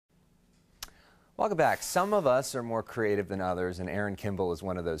Welcome back. Some of us are more creative than others, and Aaron Kimball is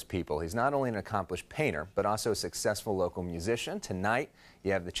one of those people. He's not only an accomplished painter, but also a successful local musician. Tonight,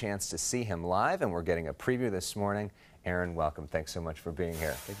 you have the chance to see him live, and we're getting a preview this morning. Aaron, welcome. Thanks so much for being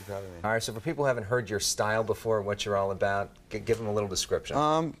here. Thank you for having me. All right, so for people who haven't heard your style before, what you're all about, give them a little description.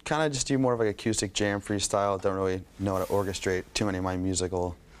 Kind of just do more of like acoustic jam freestyle. Don't really know how to orchestrate too many of my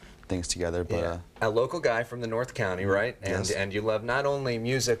musical things together. But yeah. A local guy from the North County, right? Yes. And you love not only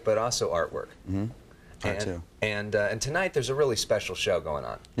music, but also artwork. Mm-hmm. Art too. And tonight there's a really special show going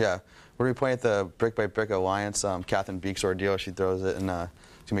on. Yeah. We're going to be playing at the Brick by Brick Alliance. Catherine Beek's Ordeal, she throws it, and it's going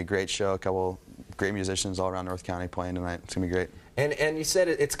to be a great show. A couple great musicians all around North County playing tonight. It's going to be great. And you said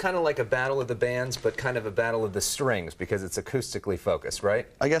it's kind of like a battle of the bands, but kind of a battle of the strings because it's acoustically focused, right?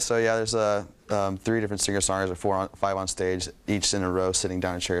 I guess so, yeah. There's 3 different singer-songwriters, or 5 on stage, each in a row, sitting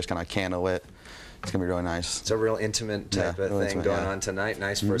down in chairs, kind of candlelit. It's going to be really nice. It's a real intimate type of thing going on tonight.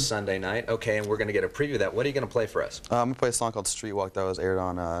 Nice for a Sunday night. Okay, and we're going to get a preview of that. What are you going to play for us? I'm going to play a song called Street Walk that was aired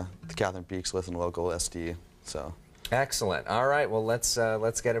on the Catherine Beek's Listen Local SD. So. Excellent. All right, well, let's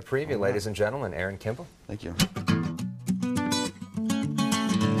get a preview, ladies and gentlemen. Aaron Kimball. Thank you.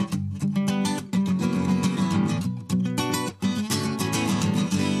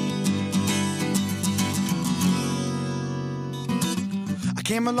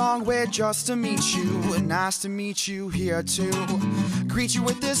 Came a long way just to meet you, and nice to meet you here too. Greet you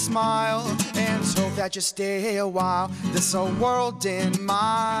with this smile, and hope that you stay a while. This whole world in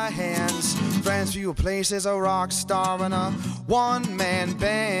my hands. Friends, view places, a rock star and a one-man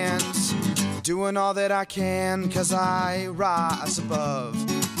band. Doing all that I can, 'cause I rise above.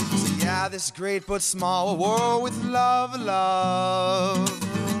 So yeah, this great but small world with love, love.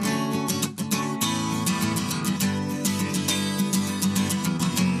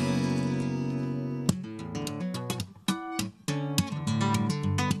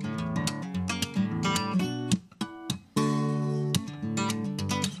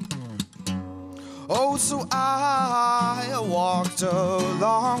 Oh, so I walked a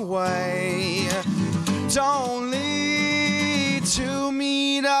long way, only to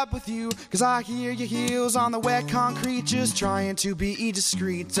meet up with you, 'cause I hear your heels on the wet concrete, just trying to be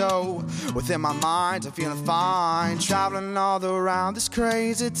discreet. Oh, within my mind I'm feeling fine, traveling all around this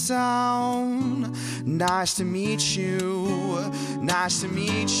crazy town. Nice to meet you, nice to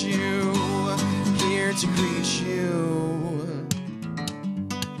meet you, here to greet you.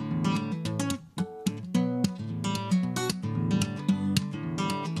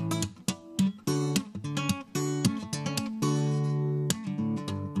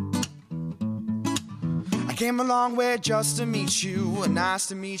 Came a long way just to meet you, and nice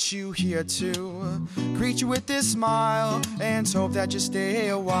to meet you here too. Greet you with this smile, and hope that you stay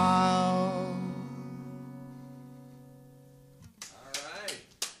a while.